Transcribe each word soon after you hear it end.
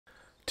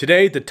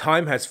Today, the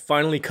time has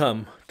finally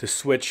come to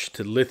switch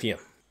to lithium.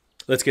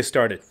 Let's get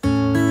started.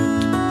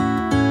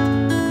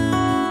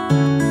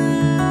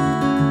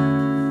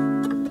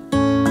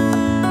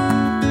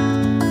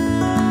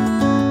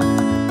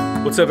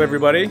 What's up,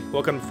 everybody?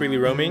 Welcome to Freely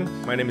Roaming.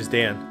 My name is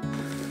Dan.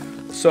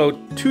 So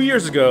 2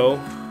 years ago,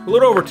 a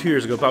little over 2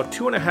 years ago, about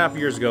 2.5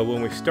 years ago,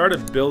 when we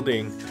started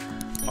building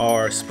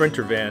our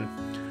Sprinter van,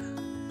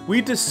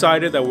 we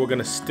decided that we're going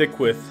to stick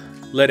with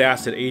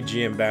lead-acid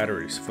AGM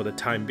batteries for the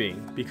time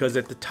being, because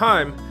at the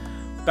time,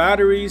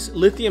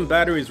 lithium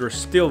batteries were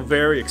still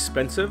very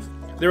expensive.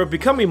 They were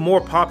becoming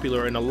more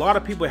popular and a lot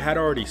of people had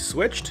already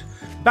switched.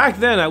 Back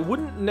then, I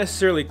wouldn't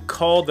necessarily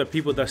call the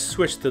people that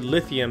switched to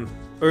lithium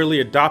early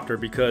adopter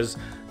because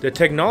the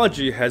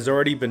technology has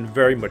already been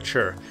very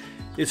mature.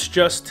 It's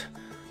just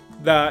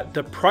that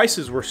the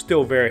prices were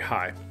still very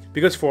high,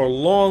 because for a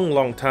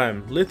long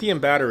time, lithium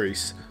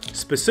batteries,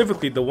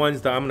 specifically the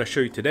ones that I'm going to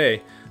show you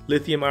today,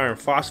 lithium iron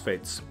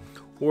phosphates,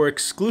 were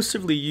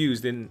exclusively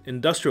used in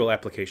industrial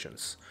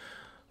applications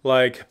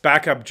like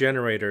backup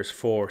generators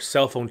for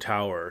cell phone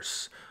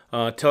towers.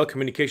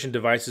 Telecommunication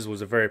devices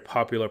was a very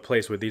popular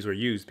place where these were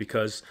used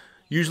because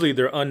usually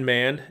they're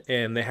unmanned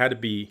and they had to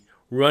be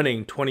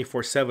running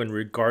 24/7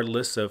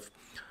 regardless of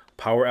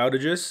power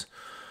outages.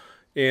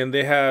 And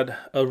they had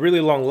a really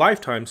long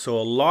lifetime, so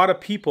a lot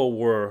of people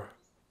were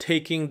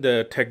taking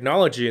the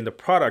technology and the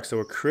products that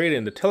were created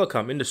in the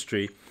telecom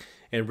industry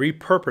and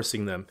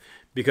repurposing them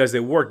because they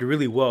worked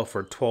really well for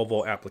a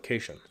 12-volt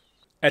application.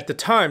 At the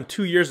time,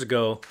 2 years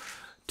ago,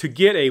 to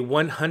get a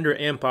 100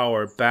 amp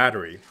hour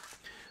battery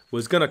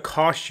was going to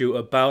cost you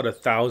about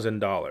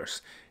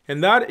 $1,000.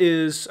 And that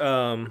is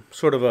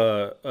sort of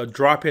a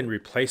drop-in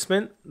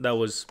replacement that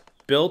was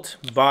built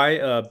by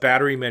a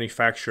battery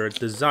manufacturer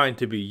designed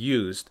to be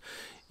used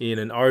in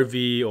an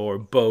RV or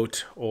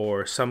boat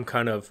or some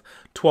kind of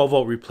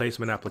 12-volt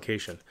replacement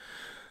application.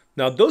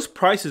 Now, those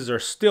prices are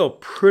still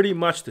pretty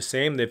much the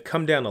same. They've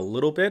come down a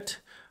little bit.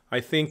 I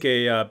think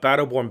a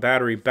Battle-Born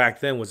battery back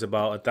then was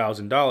about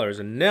 $1,000,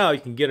 and now you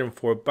can get them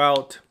for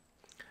about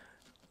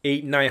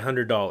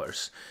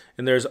 $800–900.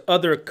 And there's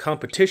other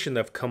competition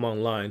that have come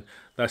online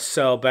that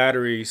sell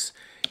batteries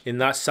in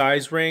that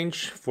size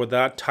range for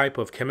that type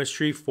of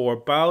chemistry for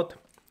about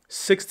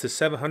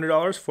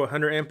 $600–700 for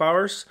 100 amp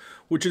hours,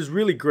 which is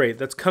really great.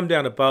 That's come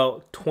down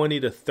about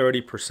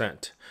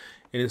 20–30%,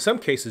 and in some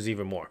cases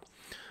even more,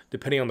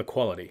 depending on the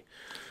quality.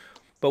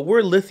 But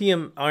where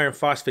lithium iron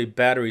phosphate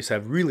batteries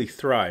have really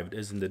thrived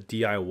is in the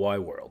DIY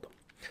world.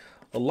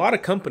 A lot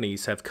of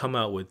companies have come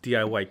out with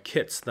DIY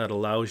kits that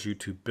allows you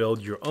to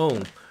build your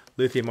own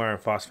lithium iron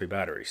phosphate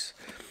batteries.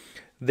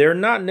 They're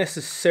not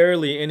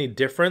necessarily any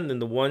different than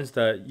the ones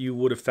that you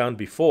would have found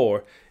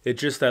before.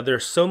 It's just that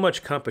there's so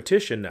much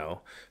competition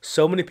now.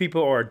 So many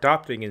people are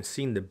adopting and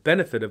seeing the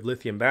benefit of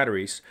lithium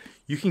batteries.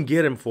 You can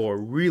get them for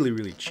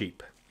really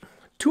cheap.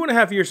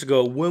 2.5 years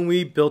ago, when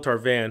we built our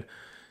van,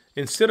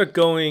 instead of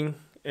going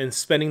and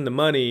spending the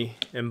money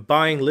and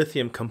buying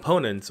lithium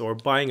components or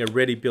buying a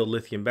ready-built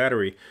lithium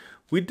battery,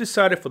 we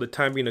decided for the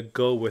time being to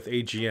go with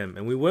AGM,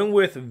 and we went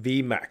with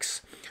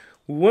VMAX.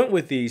 We went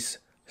with these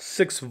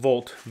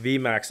 6-volt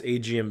VMAX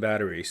AGM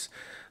batteries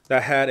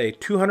that had a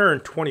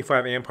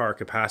 225 amp hour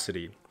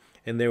capacity,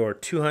 and they were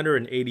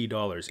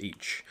 $280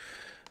 each.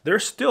 They're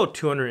still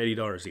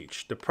 $280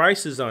 each. The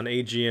prices on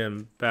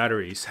AGM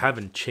batteries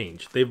haven't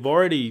changed. They've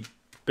already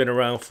been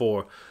around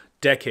for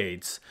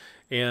decades,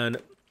 and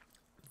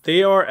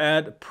they are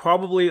at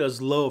probably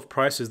as low of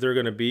price as they're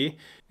going to be.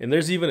 And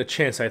there's even a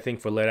chance, I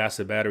think, for lead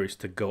acid batteries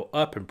to go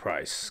up in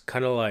price,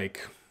 kind of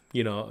like,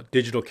 you know,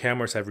 digital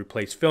cameras have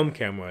replaced film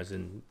cameras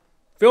and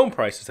film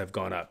prices have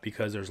gone up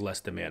because there's less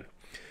demand.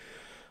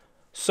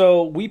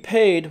 So we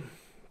paid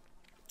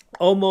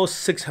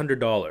almost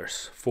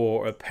 $600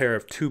 for a pair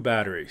of 2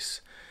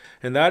 batteries,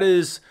 and that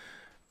is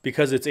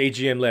because it's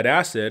AGM lead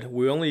acid.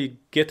 We only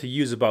get to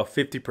use about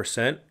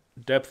 50%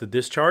 depth of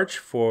discharge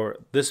for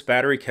this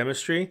battery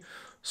chemistry,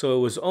 so it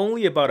was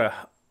only about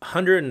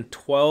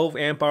 112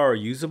 amp hour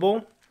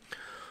usable.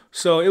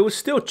 So it was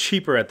still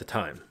cheaper at the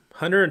time.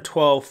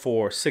 112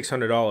 for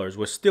 $600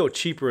 was still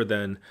cheaper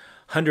than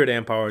 100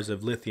 amp hours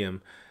of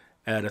lithium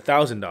at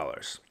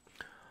 $1,000.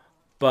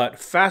 But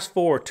fast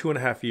forward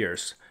 2.5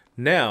 years.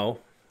 Now,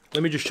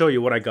 let me just show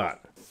you what I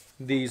got.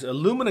 These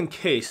aluminum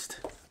cased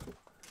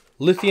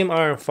lithium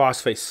iron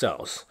phosphate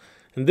cells.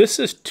 And this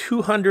is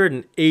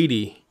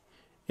 280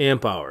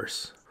 amp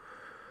hours.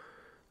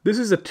 This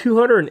is a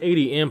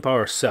 280 amp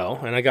hour cell,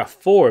 and I got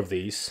 4 of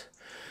these.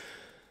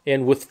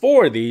 And with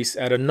 4 of these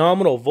at a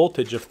nominal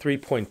voltage of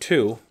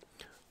 3.2,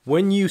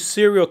 when you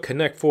serial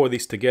connect 4 of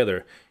these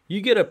together,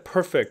 you get a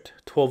perfect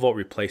 12-volt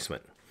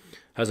replacement.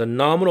 Has a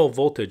nominal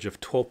voltage of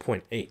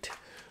 12.8,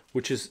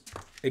 which is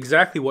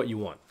exactly what you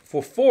want.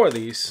 For 4 of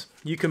these,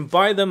 you can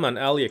buy them on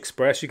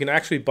AliExpress. You can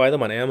actually buy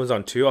them on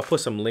Amazon too. I'll put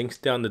some links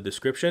down in the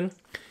description.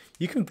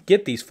 You can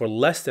get these for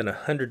less than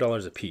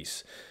 $100 a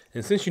piece.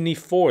 And since you need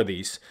 4 of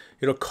these,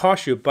 it'll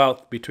cost you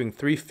about between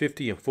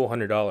 $350 and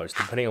 $400,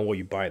 depending on where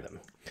you buy them.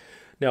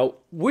 Now,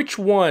 which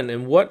one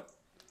and what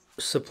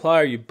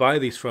supplier you buy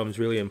these from is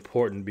really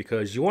important,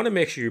 because you want to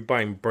make sure you're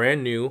buying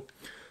brand new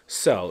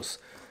cells.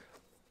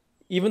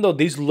 Even though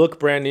these look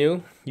brand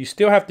new, you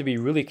still have to be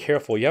really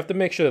careful. You have to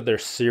make sure that they're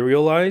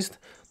serialized,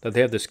 that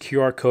they have this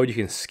QR code you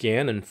can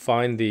scan and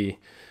find the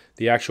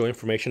actual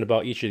information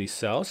about each of these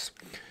cells.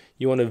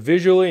 You want to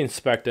visually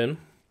inspect them.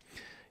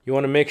 You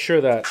want to make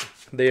sure that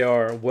they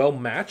are well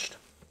matched.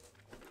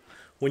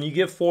 When you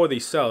get 4 of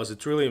these cells,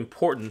 it's really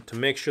important to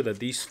make sure that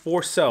these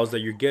 4 cells that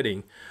you're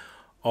getting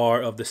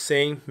are of the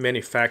same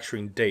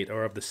manufacturing date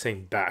or of the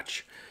same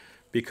batch.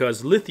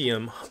 Because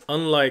lithium,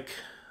 unlike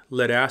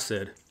lead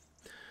acid,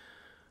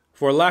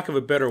 for lack of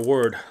a better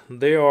word,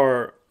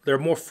 they're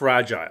more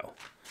fragile,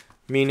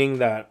 meaning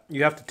that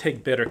you have to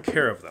take better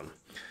care of them.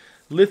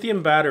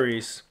 Lithium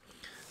batteries,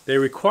 they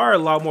require a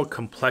lot more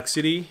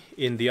complexity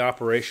in the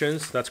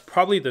operations. That's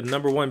probably the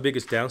 #1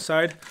 biggest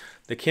downside.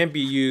 They can't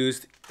be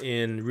used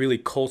in really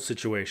cold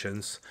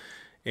situations,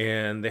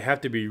 and they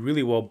have to be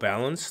really well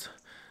balanced.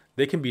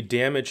 They can be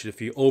damaged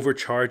if you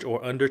overcharge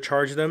or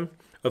undercharge them.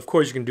 Of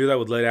course, you can do that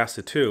with lead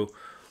acid too,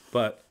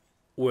 but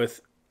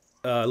with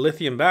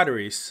lithium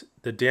batteries,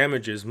 the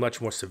damage is much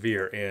more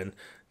severe, and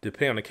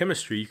depending on the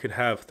chemistry, you could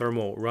have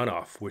thermal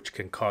runoff, which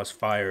can cause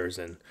fires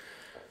and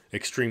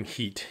extreme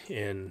heat,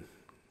 and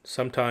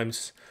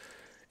sometimes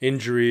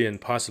injury and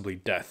possibly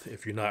death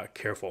if you're not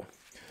careful.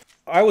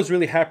 I was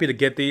really happy to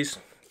get these.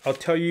 I'll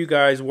tell you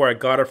guys where I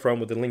got it from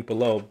with the link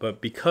below,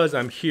 but because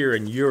I'm here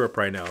in Europe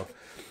right now,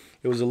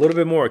 it was a little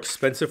bit more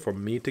expensive for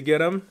me to get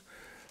them,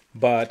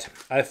 but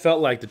I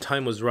felt like the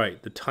time was right.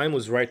 The time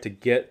was right to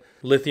get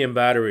lithium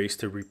batteries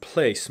to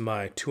replace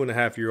my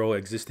 2.5-year-old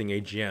existing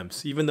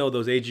AGMs. Even though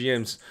those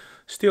AGMs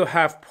still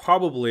have,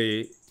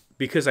 probably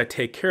because I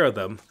take care of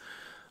them,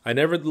 I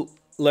never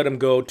let them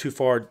go too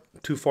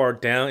far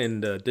down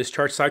in the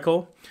discharge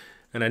cycle,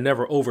 and I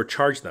never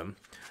overcharge them.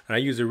 And I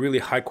use a really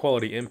high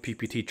quality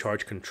MPPT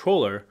charge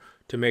controller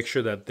to make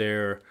sure that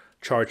they're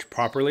charged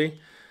properly.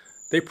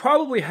 They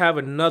probably have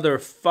another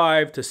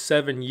 5 to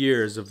 7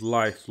 years of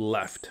life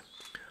left.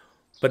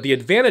 But the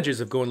advantages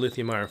of going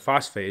lithium iron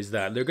phosphate is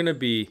that they're going to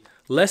be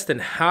less than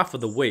half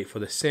of the weight for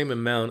the same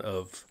amount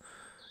of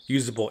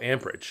usable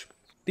amperage.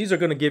 These are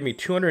going to give me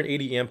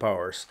 280 amp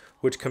hours,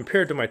 which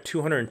compared to my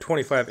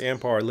 225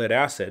 amp hour lead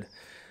acid,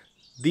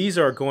 these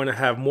are going to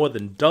have more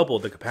than double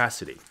the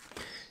capacity.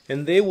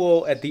 And they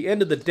will, at the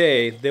end of the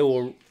day, they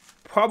will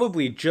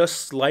probably just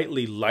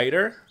slightly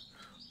lighter,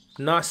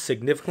 not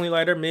significantly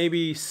lighter,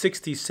 maybe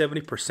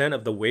 60-70%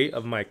 of the weight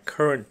of my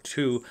current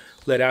 2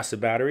 lead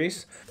acid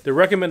batteries. The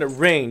recommended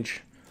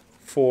range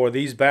for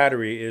these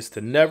batteries is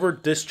to never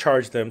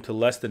discharge them to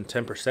less than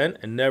 10%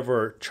 and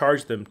never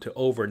charge them to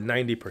over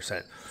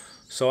 90%.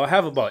 So I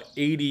have about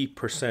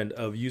 80%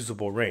 of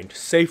usable range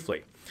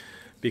safely,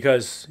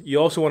 because you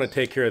also want to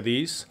take care of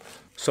these.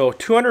 So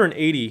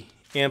 280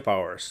 amp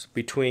hours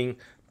between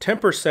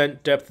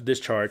 10% depth of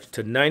discharge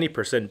to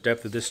 90%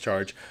 depth of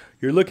discharge,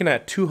 you're looking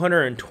at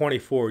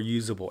 224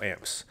 usable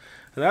amps.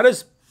 And that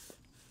is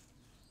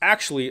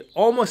actually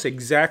almost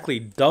exactly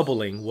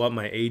doubling what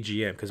my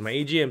AGM, because my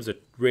AGMs are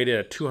rated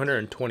at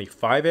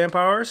 225 amp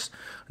hours,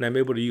 and I'm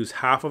able to use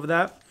half of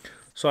that.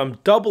 So I'm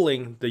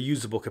doubling the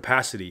usable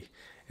capacity,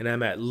 and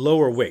I'm at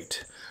lower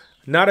weight.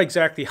 Not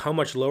exactly how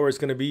much lower it's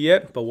going to be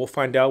yet, but we'll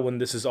find out when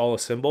this is all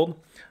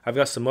assembled. I've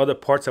got some other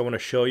parts I want to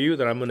show you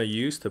that I'm going to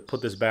use to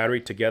put this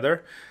battery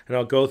together, and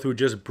I'll go through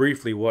just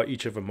briefly what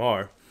each of them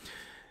are.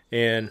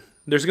 And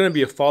there's going to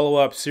be a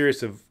follow-up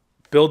series of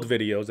build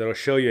videos that'll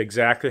show you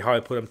exactly how I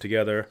put them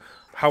together,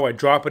 how I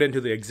drop it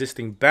into the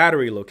existing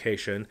battery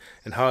location,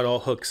 and how it all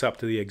hooks up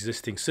to the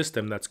existing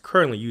system that's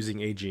currently using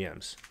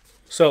AGMs.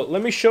 So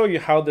let me show you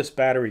how this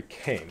battery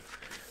came.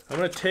 I'm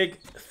going to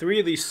take 3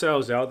 of these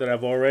cells out that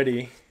I've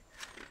already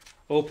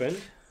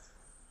opened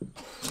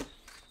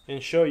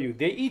and show you.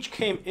 They each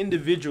came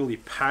individually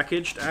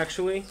packaged,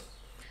 actually.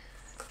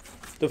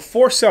 The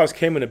 4 cells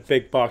came in a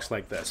big box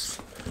like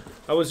this.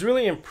 I was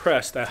really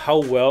impressed at how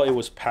well it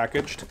was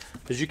packaged.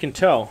 As you can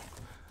tell,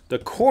 the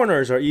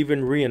corners are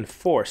even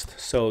reinforced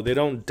so they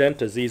don't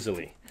dent as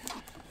easily.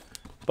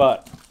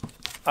 But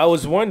I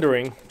was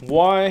wondering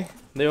why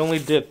they only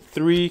did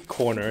 3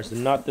 corners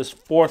and not this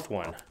 4th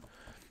one.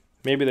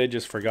 Maybe they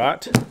just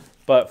forgot.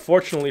 But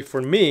fortunately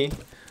for me,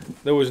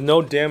 there was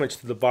no damage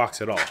to the box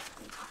at all.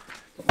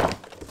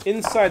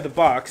 Inside the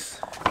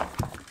box,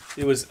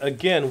 it was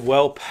again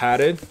well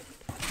padded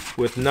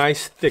with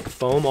nice thick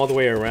foam all the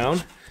way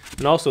around.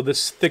 And also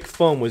this thick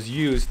foam was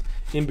used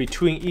in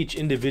between each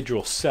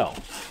individual cell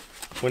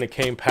when it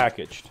came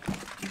packaged.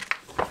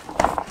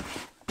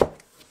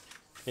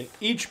 And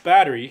each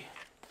battery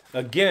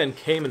again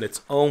came in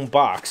its own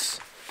box.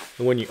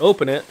 And when you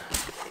open it,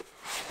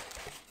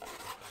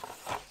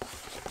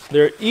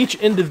 they're each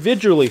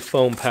individually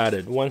foam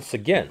padded once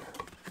again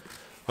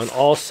on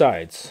all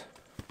sides.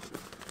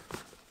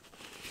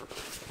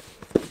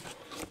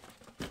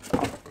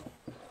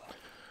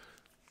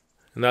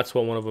 And that's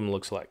what one of them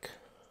looks like.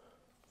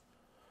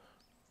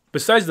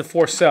 Besides the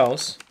 4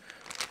 cells,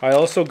 I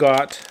also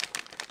got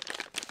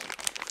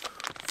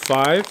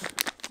 5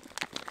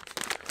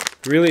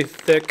 really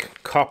thick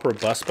copper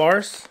bus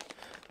bars.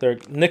 They're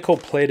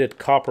nickel-plated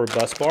copper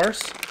bus bars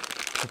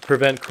to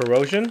prevent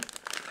corrosion.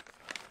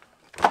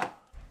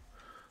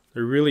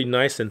 They're really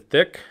nice and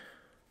thick.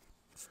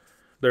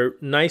 They're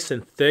nice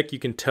and thick. You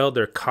can tell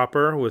they're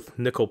copper with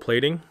nickel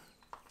plating.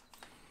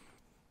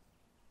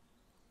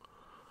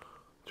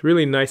 It's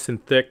really nice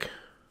and thick.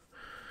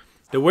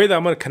 The way that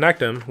I'm going to connect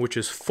them, which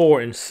is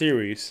 4 in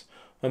series,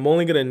 I'm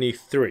only going to need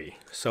 3.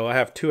 So I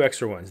have 2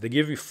 extra ones. They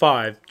give you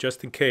 5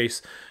 just in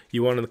case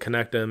you want to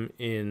connect them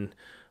in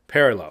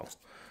parallel.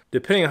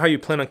 Depending on how you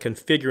plan on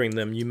configuring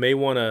them, you may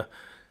want to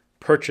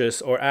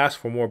purchase or ask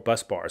for more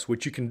bus bars,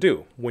 which you can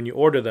do. When you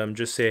order them,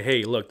 just say,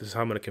 hey, look, this is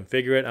how I'm going to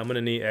configure it. I'm going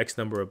to need X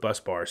number of bus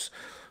bars.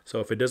 So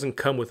if it doesn't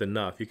come with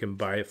enough, you can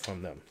buy it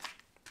from them.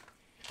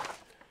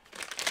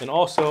 And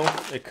also,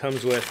 it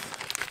comes with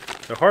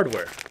the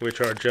hardware, which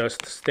are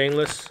just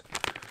stainless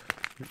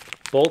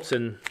bolts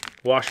and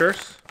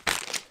washers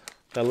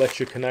that let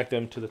you connect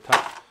them to the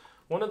top.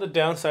 One of the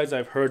downsides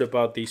I've heard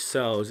about these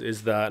cells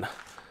is that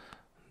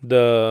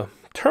the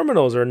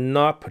terminals are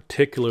not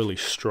particularly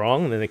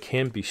strong and they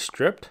can be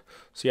stripped,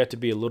 so you have to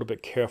be a little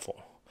bit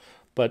careful.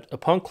 But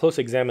upon close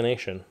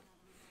examination,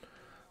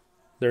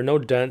 there are no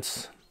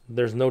dents,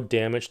 there's no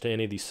damage to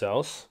any of these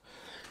cells.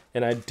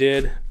 And I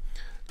did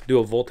do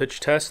a voltage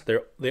test.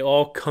 They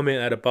all come in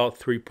at about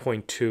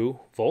 3.2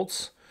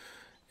 volts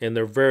and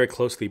they're very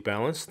closely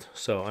balanced,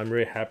 so I'm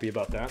really happy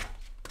about that.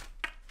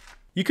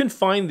 You can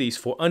find these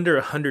for under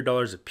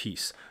 $100 a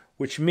piece,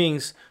 which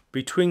means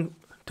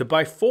to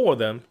buy 4 of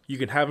them, you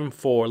can have them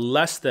for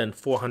less than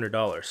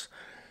 $400.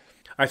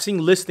 I've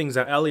seen listings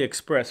on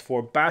AliExpress for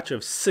a batch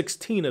of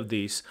 16 of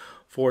these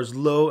for as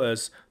low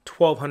as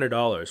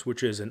 $1,200,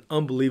 which is an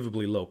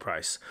unbelievably low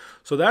price.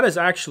 So that is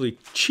actually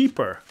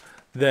cheaper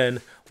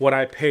than what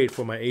I paid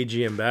for my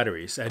AGM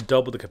batteries at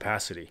double the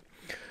capacity.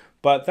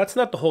 But that's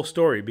not the whole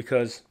story,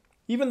 because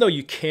even though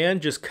you can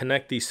just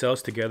connect these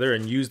cells together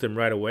and use them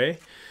right away,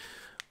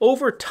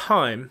 over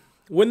time,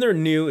 when they're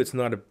new, it's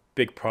not a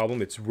big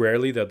problem. It's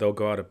rarely that they'll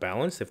go out of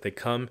balance if they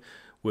come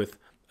with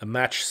a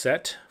matched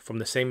set from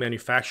the same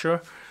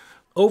manufacturer.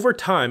 Over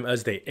time,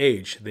 as they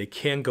age, they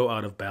can go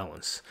out of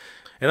balance.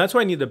 And that's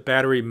why I need the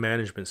battery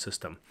management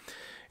system.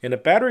 And the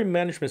battery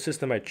management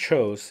system I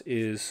chose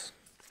is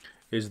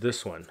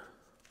this one.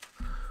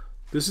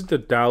 This is the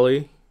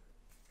Daly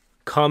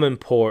Common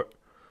Port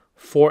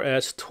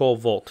 4S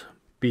 12 volt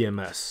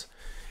BMS.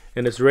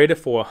 And it's rated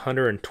for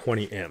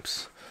 120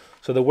 amps.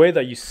 So the way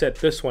that you set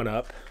this one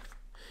up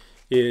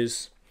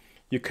is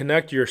you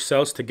connect your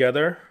cells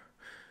together,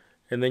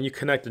 and then you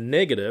connect a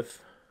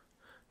negative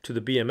to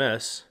the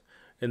BMS,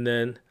 and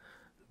then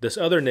this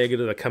other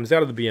negative that comes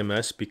out of the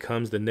BMS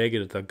becomes the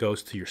negative that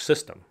goes to your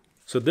system.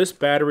 So this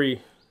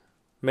battery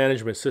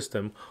management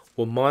system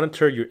will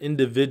monitor your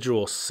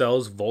individual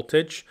cells'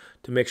 voltage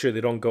to make sure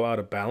they don't go out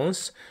of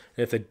balance.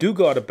 And if they do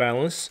go out of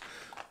balance,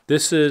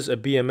 this is a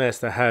BMS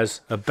that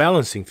has a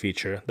balancing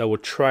feature that will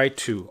try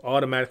to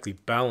automatically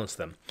balance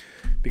them.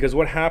 Because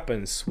what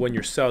happens when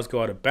your cells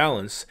go out of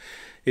balance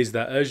is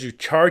that as you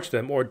charge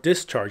them or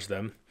discharge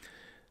them,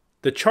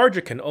 the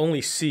charger can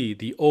only see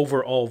the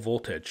overall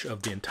voltage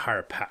of the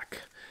entire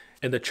pack.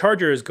 And the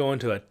charger is going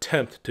to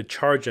attempt to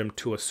charge them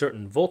to a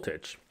certain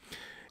voltage.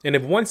 And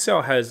if one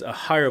cell has a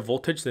higher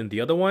voltage than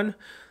the other one,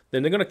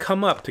 then they're going to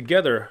come up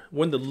together.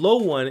 When the low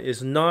one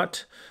is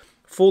not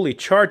fully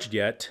charged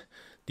yet,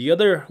 the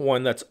other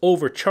one that's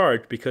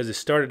overcharged because it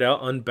started out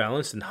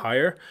unbalanced and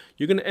higher,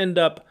 you're going to end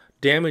up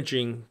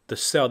damaging the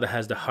cell that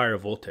has the higher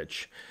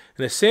voltage.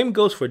 And the same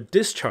goes for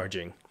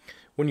discharging.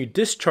 When you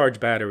discharge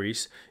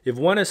batteries, if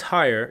one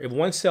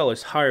cell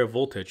is higher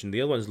voltage and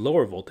the other one is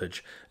lower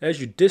voltage,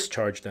 as you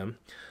discharge them,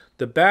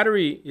 the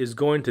battery is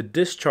going to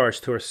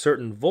discharge to a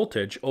certain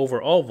voltage,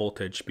 overall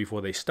voltage, before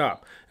they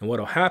stop. And what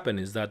will happen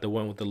is that the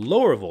one with the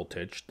lower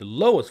voltage, the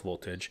lowest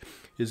voltage,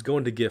 is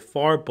going to get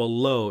far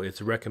below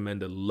its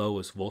recommended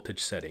lowest voltage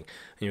setting,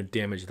 and you'll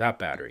damage that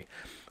battery.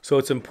 So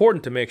it's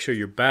important to make sure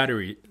your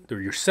battery or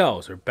your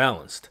cells are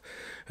balanced.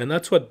 And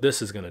that's what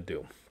this is going to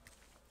do.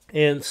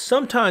 And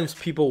sometimes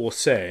people will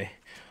say,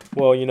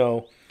 well, you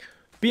know,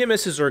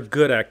 BMSs are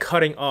good at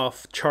cutting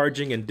off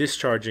charging and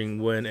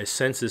discharging when it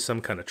senses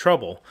some kind of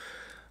trouble.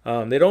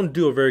 They don't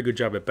do a very good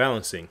job at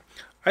balancing.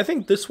 I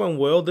think this one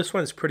will. This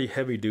one's pretty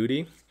heavy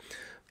duty.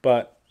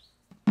 But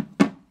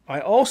I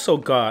also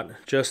got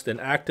just an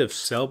active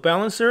cell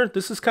balancer.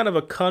 This is kind of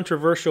a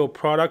controversial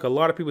product. A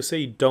lot of people say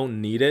you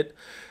don't need it.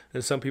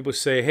 And some people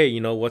say, hey,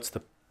 you know, what's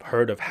the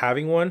hurt of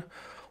having one?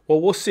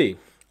 Well, we'll see.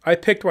 I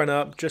picked one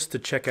up just to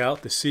check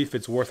out to see if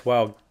it's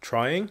worthwhile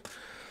trying.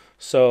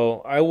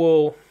 So I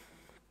will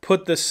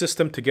put this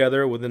system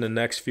together within the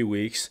next few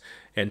weeks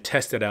and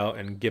test it out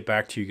and get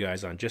back to you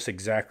guys on just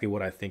exactly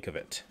what I think of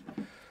it.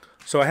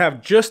 So I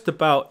have just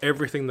about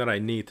everything that I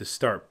need to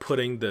start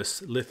putting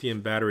this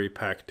lithium battery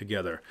pack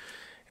together.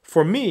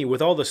 For me,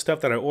 with all the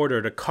stuff that I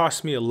ordered, it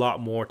cost me a lot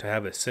more to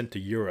have it sent to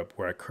Europe,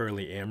 where I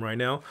currently am right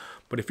now.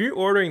 But if you're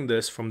ordering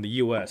this from the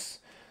US,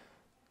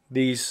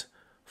 these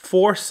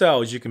 4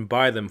 cells, you can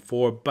buy them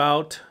for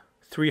about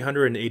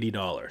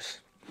 $380.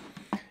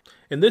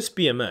 In this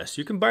BMS,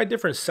 you can buy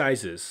different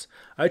sizes.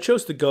 I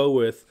chose to go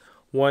with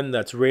one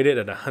that's rated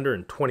at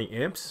 120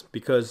 amps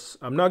because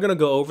I'm not going to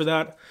go over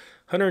that.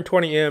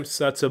 120 amps,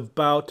 that's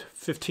about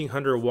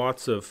 1500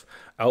 watts of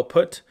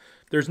output.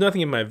 There's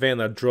nothing in my van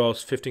that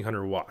draws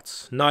 1500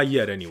 watts. Not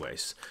yet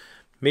anyways.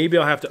 Maybe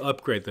I'll have to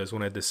upgrade this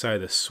when I decide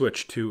to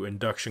switch to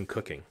induction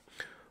cooking.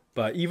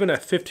 But even at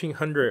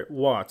 1500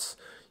 watts,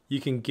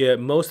 you can get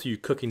most of your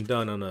cooking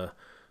done on a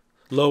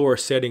lower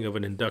setting of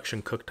an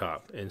induction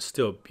cooktop and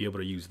still be able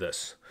to use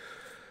this.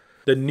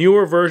 The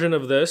newer version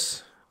of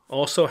this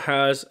also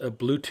has a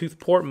Bluetooth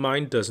port.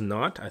 Mine does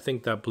not. I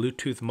think that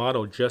Bluetooth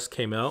model just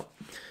came out.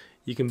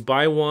 You can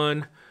buy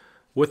one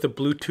with a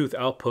Bluetooth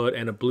output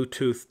and a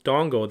Bluetooth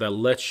dongle that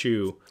lets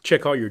you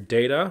check out your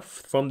data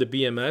from the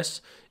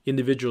BMS,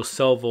 individual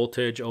cell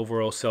voltage,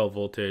 overall cell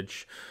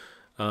voltage,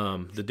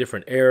 the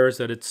different errors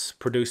that it's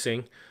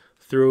producing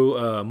through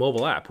a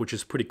mobile app, which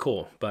is pretty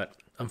cool. But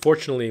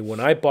unfortunately,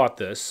 when I bought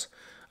this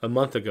a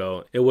month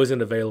ago, it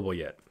wasn't available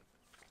yet.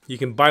 You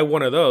can buy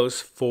one of those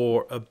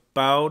for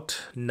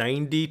about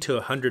 $90 to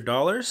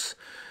 $100,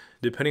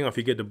 depending on if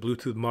you get the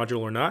Bluetooth module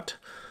or not.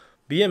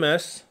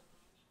 BMS,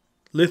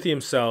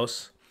 lithium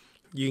cells,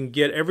 you can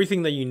get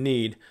everything that you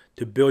need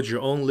to build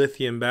your own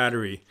lithium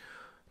battery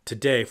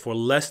today for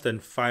less than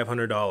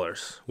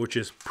 $500, which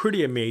is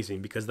pretty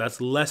amazing because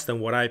that's less than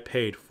what I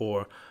paid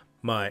for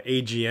my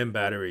AGM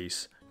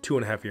batteries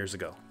 2.5 years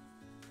ago.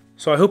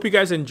 So I hope you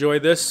guys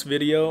enjoyed this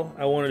video.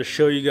 I wanted to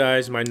show you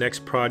guys my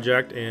next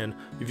project, and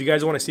if you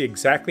guys want to see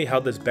exactly how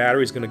this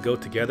battery is going to go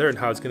together and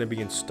how it's going to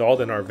be installed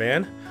in our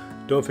van,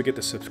 don't forget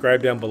to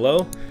subscribe down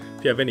below.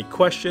 If you have any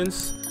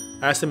questions,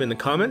 ask them in the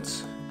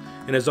comments.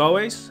 And as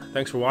always,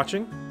 thanks for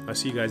watching. I'll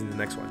see you guys in the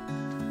next one.